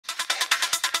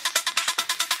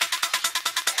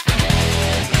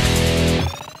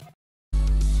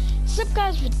up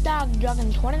guys with Dark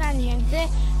Dragon 29 here, and today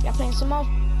we are playing some more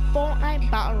Fortnite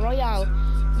Battle Royale.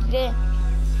 Today,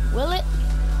 will it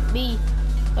be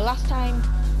the last time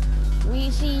we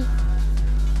see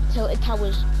Tilted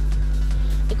Towers?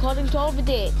 According to all the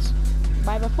dates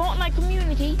by the Fortnite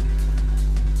community,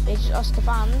 it's us the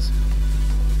fans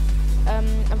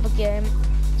of the game,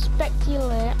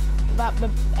 speculate that the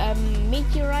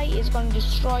meteorite is going to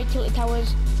destroy Tilted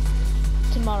Towers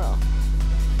tomorrow.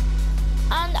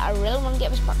 And I really want to get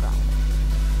this background.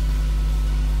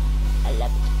 I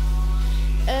love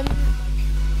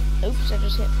it. Oops, I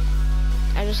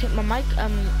just hit my mic.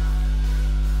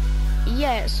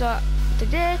 Yeah, so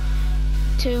today,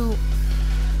 to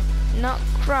not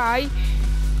cry,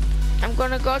 I'm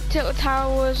gonna go to Tilted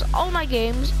Towers, all my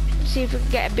games, see if we can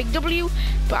get a big W,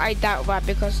 but I doubt that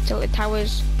because Tilted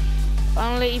Towers,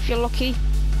 only if you're lucky,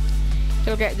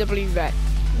 you'll get a W there.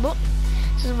 But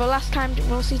this is the last time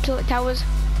we'll see Tilted Towers.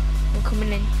 I'm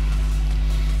coming in.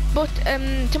 But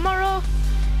tomorrow,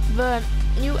 the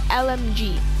new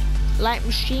LMG, light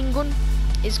machine gun,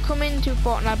 is coming to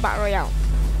Fortnite Battle Royale.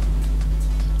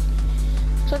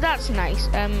 So that's nice.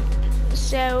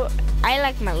 So I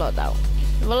like my loadout.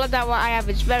 The loadout what I have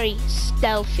is very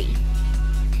stealthy,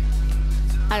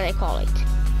 as I call it.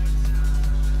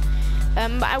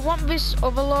 But I want this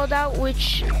other loadout,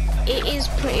 which it is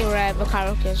pretty rare, the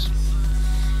characters.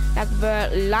 Like the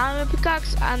llama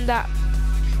pickaxe and that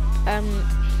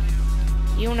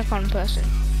unicorn person.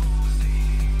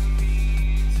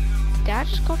 Did I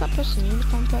just call that person a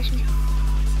unicorn person?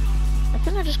 I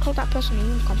think I just called that person a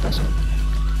unicorn person.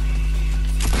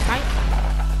 Right?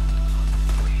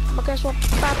 But guess what?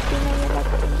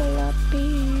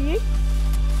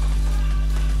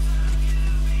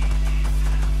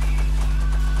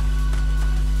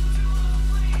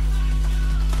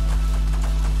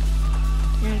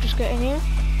 I'm just getting here.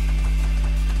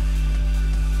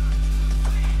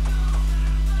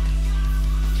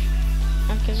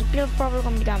 Okay, so people probably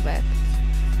gonna be down there.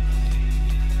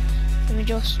 Let me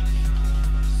just.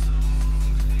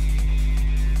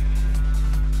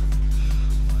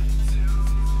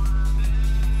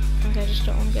 Okay, I just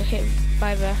don't want to get hit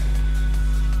by the.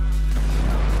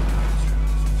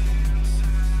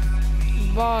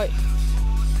 Boy.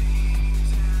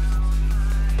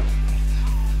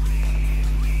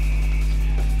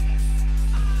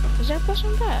 Is there a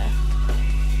person there?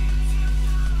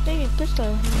 David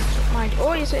pistol. Mind.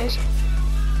 Oh yes it is.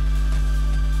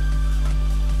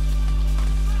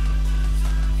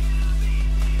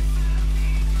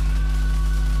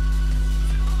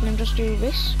 Let me just do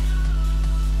this.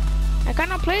 I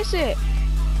cannot place it.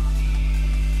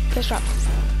 Place trap.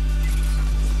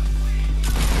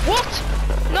 What?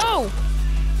 No!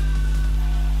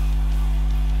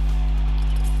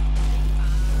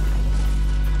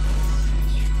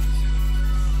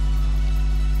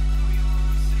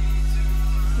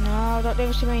 No, don't do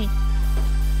this to me.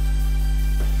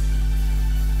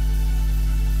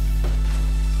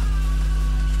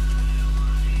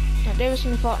 Don't do this to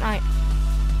me, Fortnite.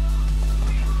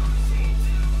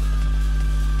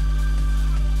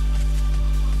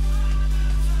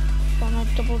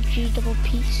 Fortnite double G double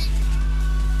piece.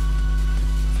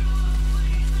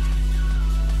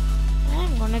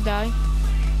 I'm gonna die.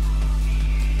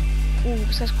 Ooh,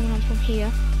 this guy's coming on from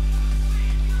here.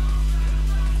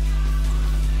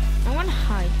 I want to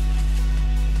hide.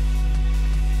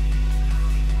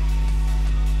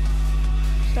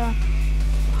 So,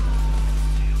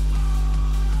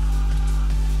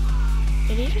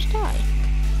 did he just die?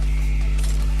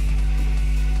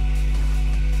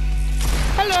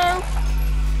 Hello.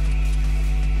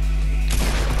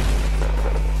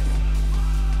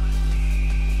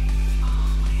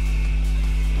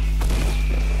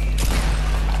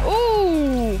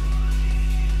 Ooh.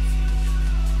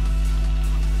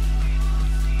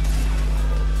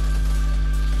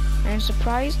 I'm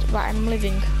surprised that I'm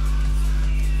living.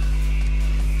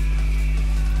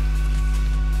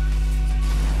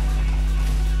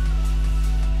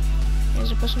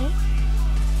 There's a person here.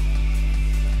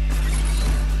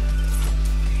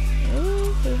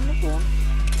 Oh, there's another one.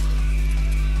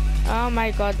 Oh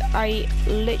my god, I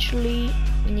literally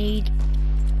need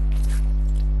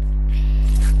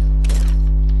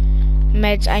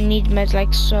meds. I need meds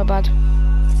like so bad.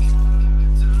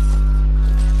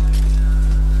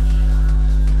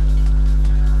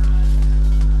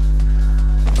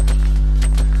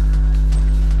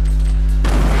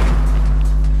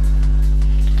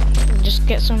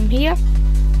 Get some here.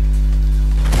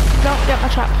 Don't get my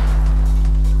trap.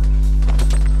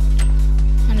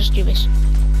 And just do this.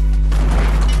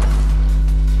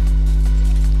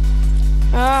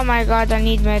 Oh my god, I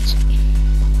need meds.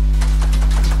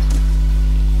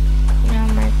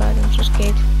 I'm so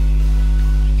scared.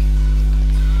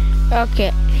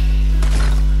 Okay.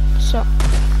 So.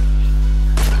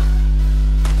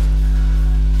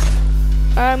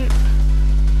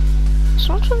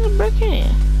 Someone's trying to break in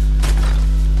here.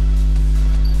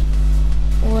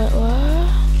 What?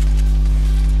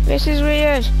 This is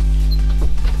weird.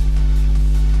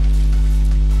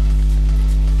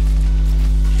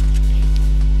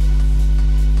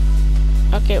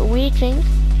 Okay, weird thing,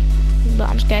 but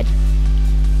I'm scared.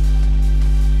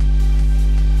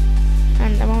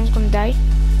 And my mom's gonna die.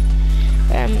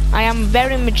 I am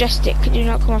very majestic. Do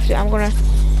not come after. I'm gonna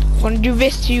do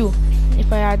this to you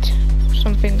if I had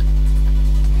something.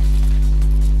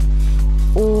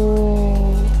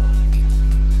 Oh,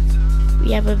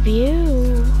 we have a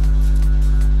view.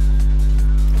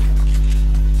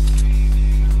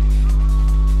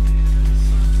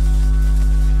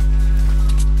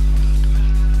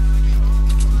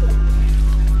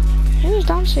 Who's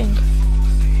dancing?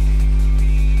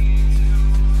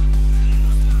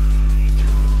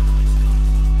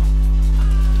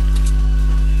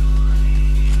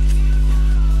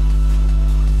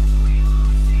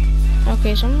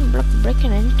 Okay, someone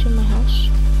breaking into my house.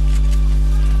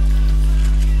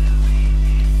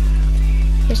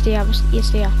 Yes, they are.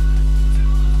 Yes, they are.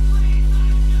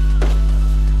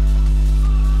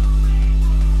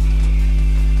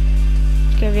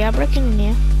 Okay, we are breaking in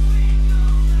here.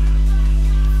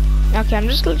 Okay, I'm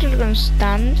just literally gonna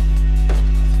stand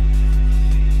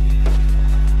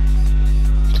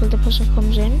till the person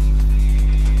comes in.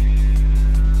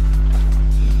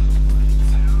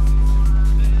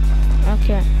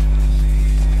 Okay.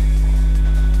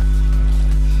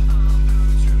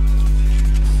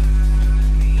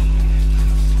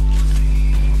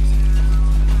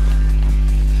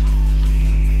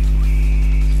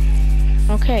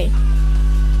 Okay.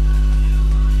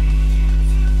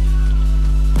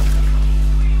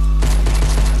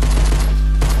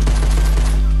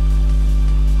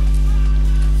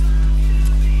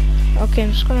 Okay,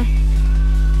 I'm just gonna.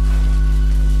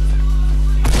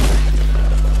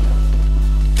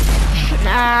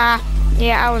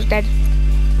 Yeah, I was dead.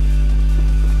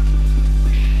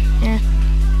 Yeah.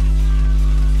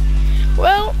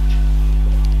 Well,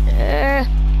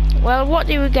 what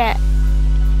do we get?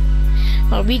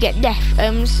 Well, we get death.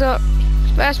 So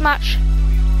first match,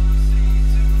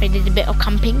 I did a bit of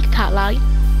camping. Can't lie.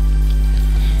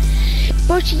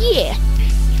 But yeah.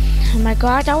 Oh my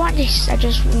god, I want this. I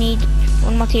just need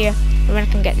one more tier, and then I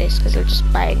can get this because I'll just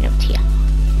buy another tier.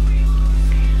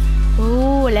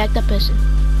 Ooh, I like that person.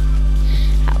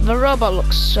 The robot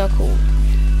looks so cool.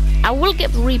 I will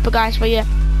get the Reaper, guys, for you.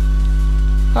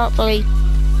 Hopefully.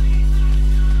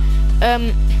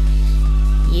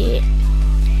 Yeah.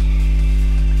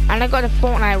 And I got a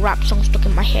Fortnite rap song stuck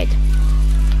in my head.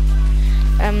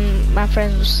 My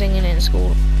friends were singing it in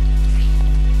school.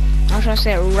 I was trying to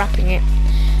say rapping it.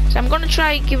 So I'm gonna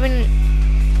try giving.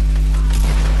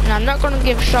 No, I'm not gonna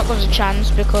give shotguns a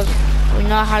chance because we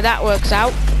know how that works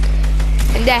out.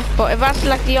 And death, but if that's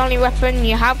like the only weapon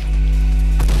you have,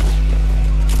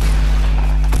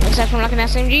 except from like an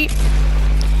SMG,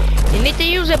 you need to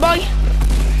use it, boy.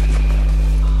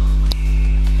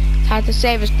 It's hard to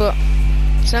say this, but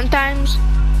sometimes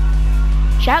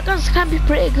shotguns can be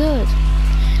pretty good.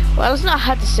 Well, it's not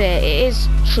hard to say, it is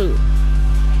true.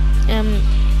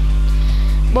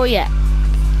 But yeah.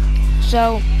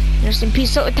 So, rest in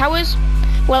peace, Tilted Towers.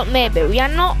 Well, maybe we are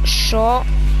not sure.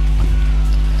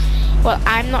 Well,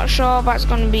 I'm not sure that's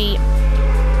going to be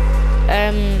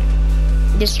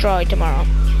destroyed tomorrow.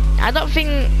 I don't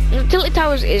think Tilted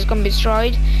Towers is going to be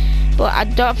destroyed, but I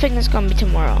don't think it's going to be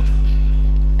tomorrow.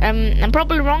 I'm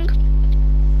probably wrong,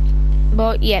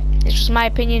 but yeah, it's just my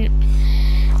opinion,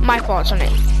 my thoughts on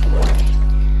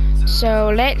it. So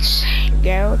let's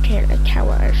go Tilted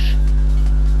Towers.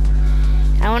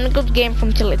 I want a good game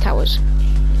from Tilted Towers.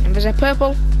 And there's a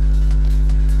purple.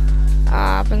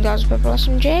 I think that was purple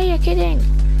SMG, you're kidding.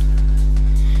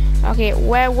 Okay,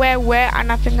 where?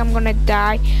 And I think I'm gonna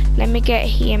die. Let me get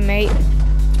here, mate.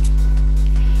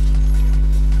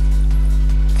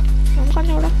 I'm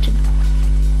gonna elect him.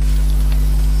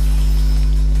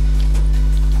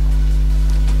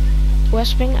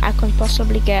 Worst thing I can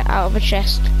possibly get out of a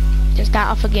chest to start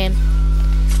off a game.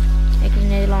 A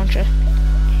grenade launcher.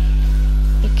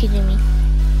 You're kidding me.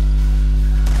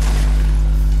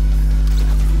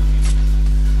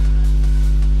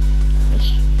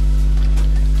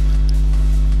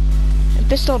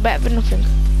 Pistol better than nothing.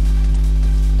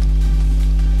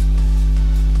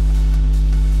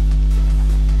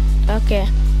 Okay.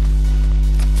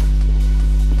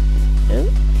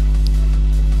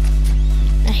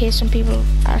 I hear some people.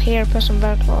 I hear a person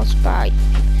very close by.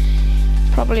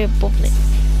 Probably above me.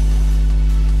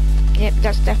 Yep,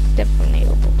 that's definitely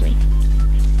above me.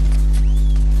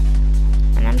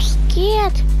 And I'm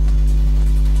scared.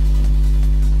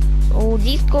 Oh,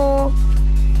 disco.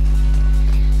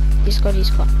 Disco,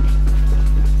 disco.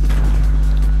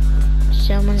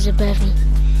 Someone's above me.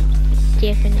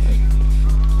 Definitely.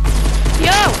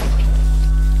 Yo!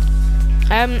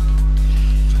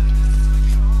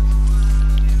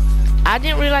 I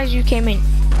didn't realize you came in.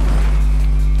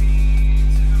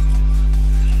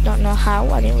 Don't know how,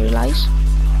 I didn't realize.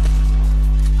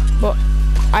 But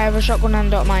I have a shotgun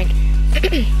and don't mind.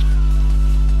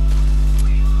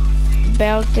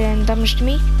 Belt and damage to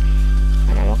me,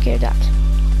 and I'm okay with that.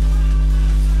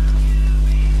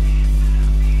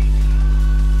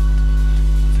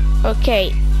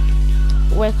 Okay,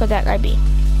 where could that guy be?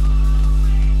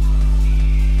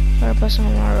 Or a person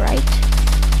on my right?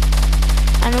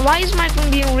 And why is my gun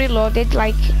being reloaded?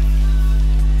 Like,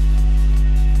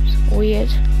 it's weird.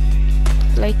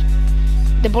 Like,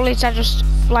 the bullets are just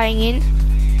flying in.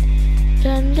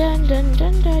 Dun dun dun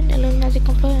dun dun. Illuminati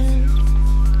confirmed.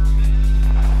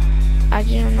 I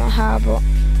don't know how, but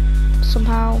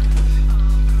somehow.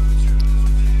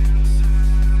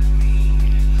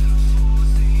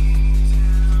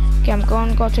 Okay, I'm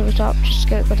going to go to the top just to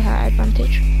get a good high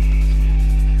advantage.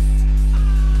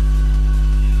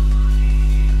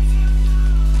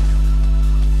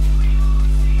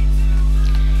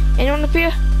 Anyone up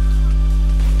here?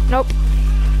 Nope.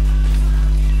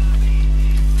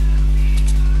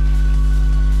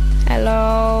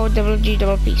 Hello, double G,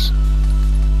 double peace.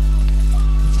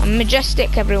 I'm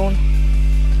majestic, everyone.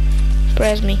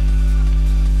 Praise me.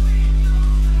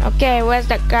 Okay, where's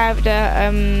that guy with the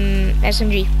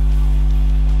SMG?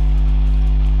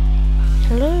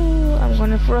 Hello, I'm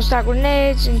gonna throw stack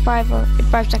grenades in 5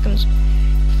 seconds.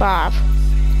 5,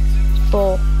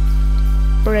 4,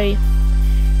 3,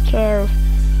 2,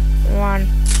 1.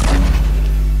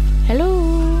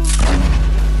 Hello.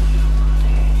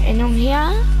 Anyone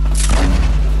here?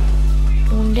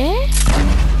 One there?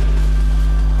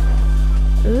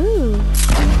 Ooh.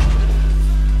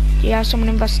 Do you have someone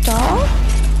in the store?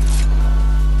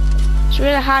 It's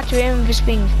really hard to aim this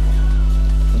thing.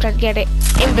 I'm trying to get it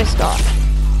in the store.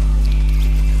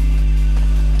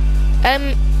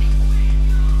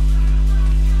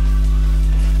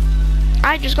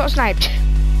 I just got sniped.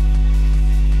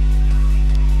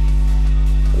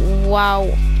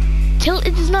 Wow.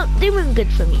 Tilted is not doing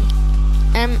good for me.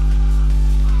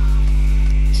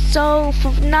 So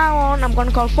from now on, I'm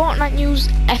gonna call Fortnite News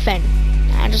FN.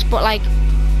 I just put like,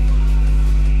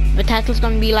 the title's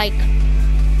gonna be like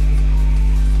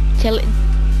Tilted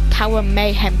Tower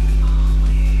Mayhem.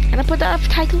 Can I put that as a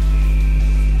title?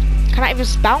 Can I even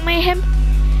spell mayhem?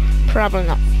 Probably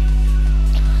not.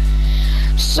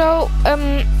 So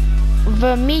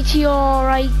the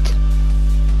meteorite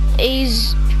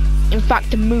is in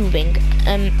fact moving.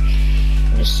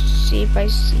 Just see if I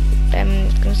see.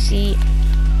 Can see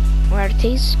where it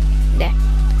is. There.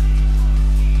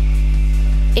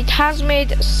 It has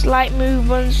made slight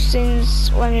movements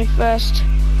since when we first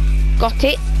got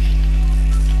it.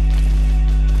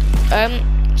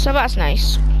 So that's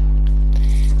nice.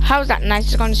 How's that nice?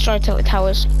 It's gonna destroy Tilted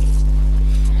Towers.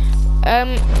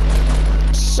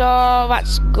 So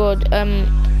that's good. Now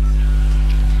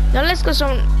let's go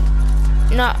some.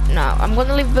 No, I'm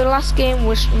gonna leave the last game,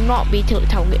 which will not be Tilted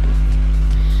Tower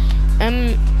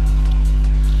game.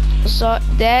 So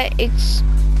there, it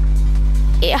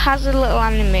has a little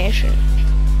animation,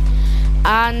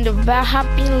 and there have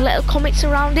been little comics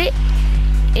around it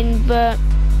in the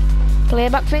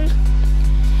playback thing,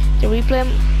 the replay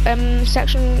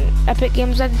section, Epic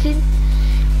Games Editing,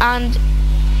 and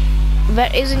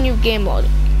there is a new game mode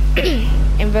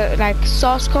in the like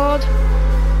source code,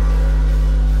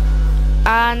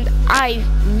 and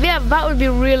that would be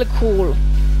really cool.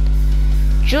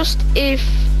 Just if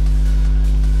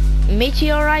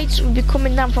meteorites will be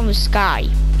coming down from the sky,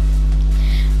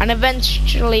 and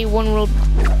eventually one will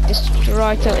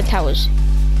destroy Tilted Towers,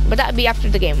 but that'd be after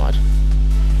the game mode,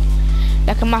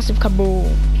 like a massive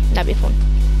kaboom. That'd be fun.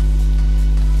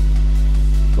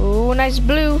 Ooh, nice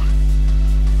blue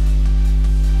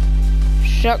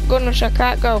shotgun, which I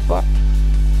can't go for.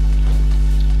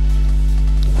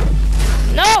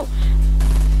 No,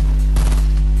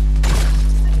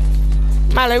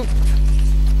 Malo.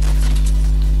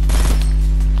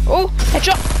 Oh,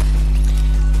 headshot!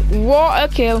 What a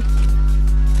kill!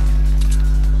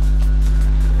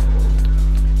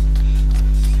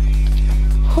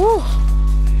 Whew.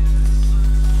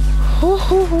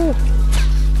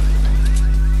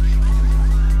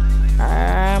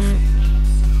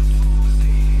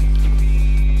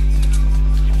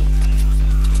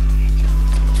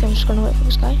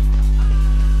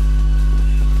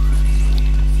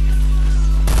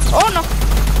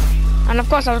 of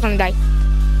course I was gonna die.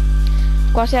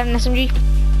 Of course I had an SMG,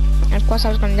 and of course I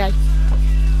was gonna die.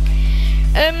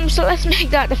 So let's make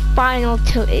that the final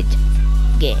tilted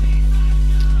game,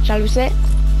 shall we say?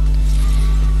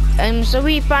 So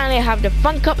we finally have the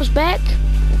fun cups back.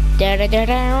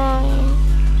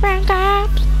 Fun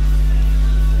cups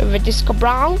with a disco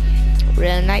brawl,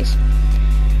 really nice.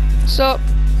 So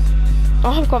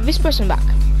oh, I've got this person back,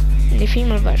 the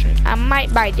female version. I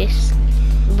might buy this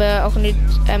for 100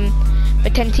 for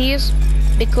 10 tiers,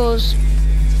 because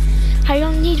I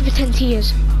don't need the 10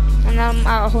 tiers and I'm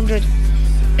at 100.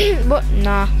 But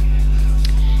nah,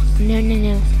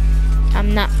 no,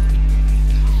 I'm not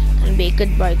gonna be a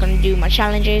good boy. Gonna do my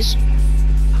challenges,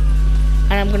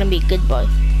 and I'm gonna be a good boy.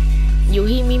 You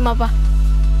hear me, mother?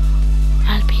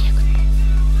 I'll be a good boy.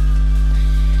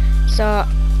 So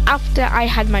after I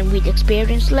had my weed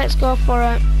experience, let's go for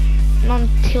a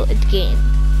non-tilted game.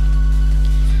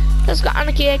 Let's go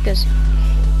Anarchy Acres.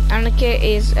 Anarchy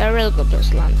is a real good place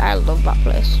to land. I love that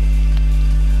place.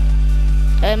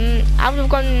 I would have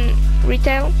gone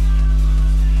retail,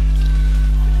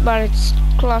 but it's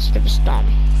close to the storm.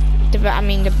 The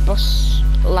bus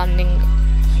landing.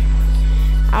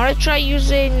 I want to try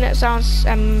using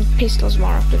pistols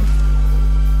more often.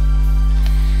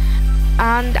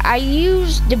 And I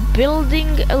use the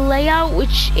building layout,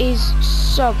 which is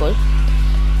so good.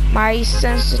 My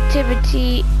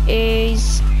sensitivity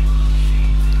is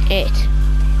 8.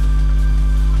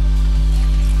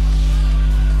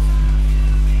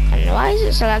 And why is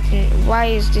it selecting? Why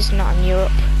is this not in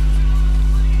Europe?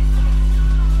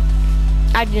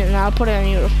 I didn't know. I'll put it in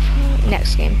Europe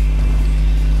next game.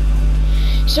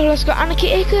 So let's go Anarchy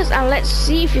Acres and let's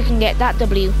see if you can get that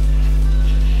W.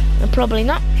 Probably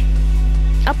not.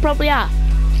 I probably are.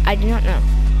 I do not know.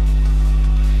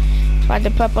 Find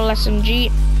the purple SMG.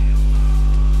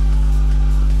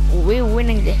 We're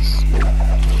winning this.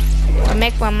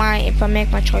 If I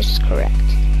make my choices correct.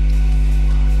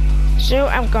 So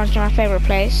I'm going to my favorite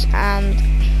place, and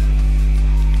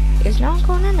is no one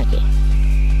going Anarchy?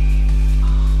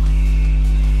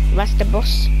 That's the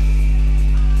bus.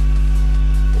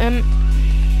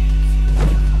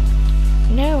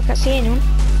 No, I can't see anyone.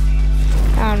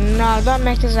 Oh no, don't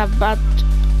make this a bad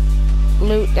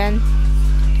loot then.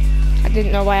 I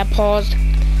didn't know why I paused.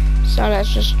 So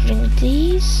let's just drink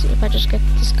these. If I just get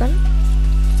this gun.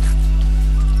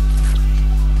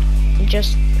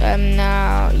 Just,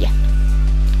 now, yeah.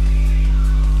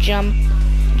 Jump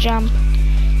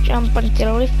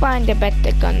until we find a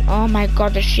better gun. Oh my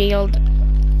god, the shield.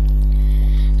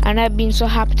 And I've been so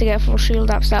happy to get full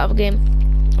shield at the start of the game.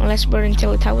 Unless we're in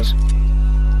Tilly Towers.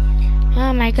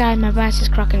 Oh my god, my voice is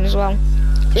cracking as well.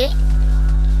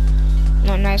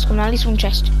 Not nice, come on, at least one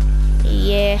chest.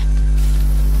 Yeah.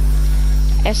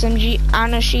 SMG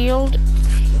and a shield.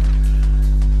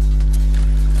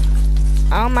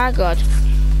 Oh my god.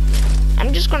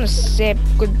 I'm just gonna say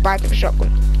goodbye to the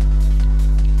shotgun.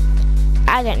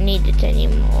 I don't need it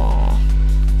anymore.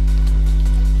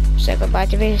 Say goodbye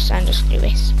to this and just do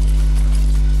this.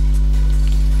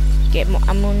 Get more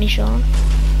ammunition.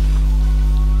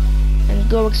 And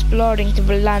go exploring to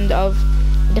the land of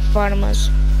the farmers.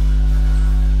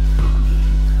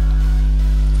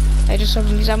 I just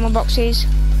opened these ammo boxes.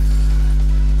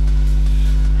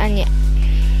 And yeah.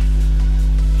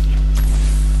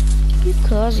 Too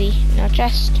cozy. No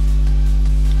chest.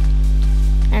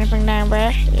 Anything down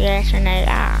there? Yes or no?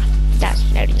 Ah, that's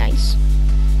very nice.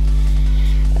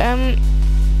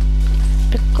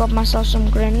 Pick up myself some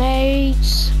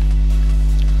grenades.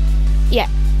 Yeah.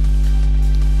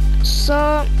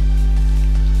 So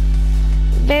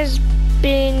there's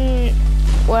been,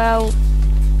 well,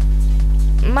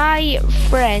 my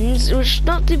friends, which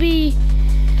not to be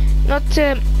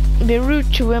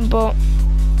rude to him, but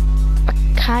a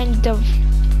kind of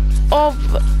no,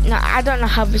 I don't know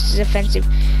how this is offensive.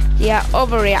 They are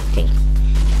overreacting.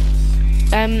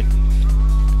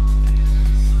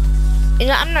 You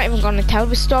know, I'm not even gonna tell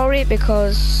the story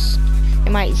because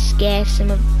it might scare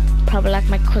some of, probably like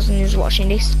my cousin who's watching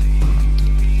this.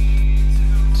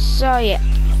 So yeah.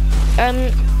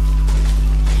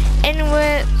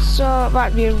 Anyway, so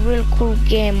that'd be a real cool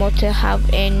game mode to have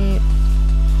in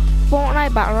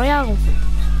Fortnite Battle Royale.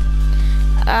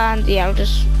 And yeah, I'll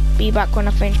just be back when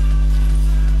I finish.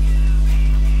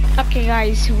 Okay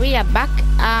guys, we are back,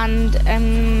 and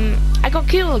I got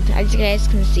killed, as you guys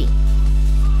can see.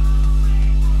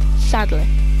 Sadly.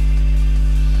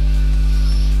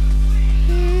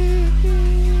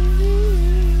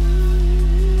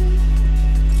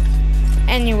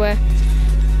 Anyway,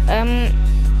 I'm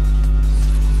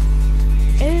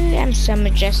so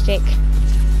majestic.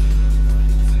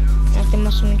 the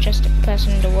most interesting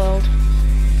person in the world.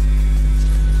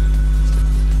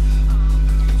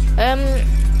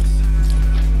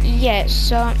 Yeah,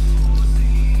 so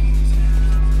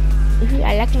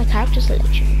I like my character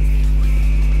selection.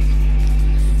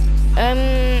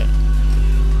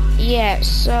 Yeah,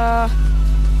 so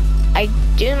I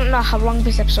don't know how long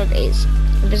this episode is.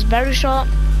 If it's very short,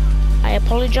 I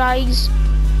apologize.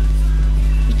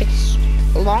 If it's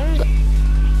long,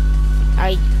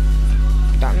 I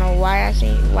don't know why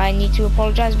I need to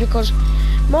apologize, because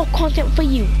more content for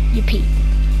you, P.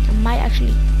 I might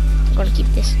actually gonna keep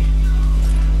this.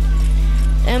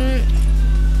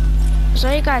 So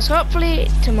you guys, hopefully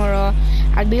tomorrow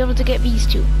I'll be able to get these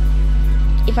two,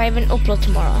 if I even upload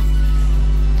tomorrow.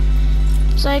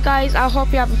 So you guys, I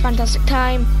hope you have a fantastic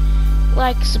time.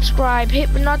 Like, subscribe,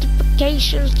 hit the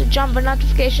notifications to join the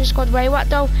notification squad where you at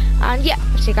though, and yeah,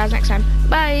 see you guys next time.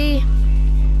 Bye.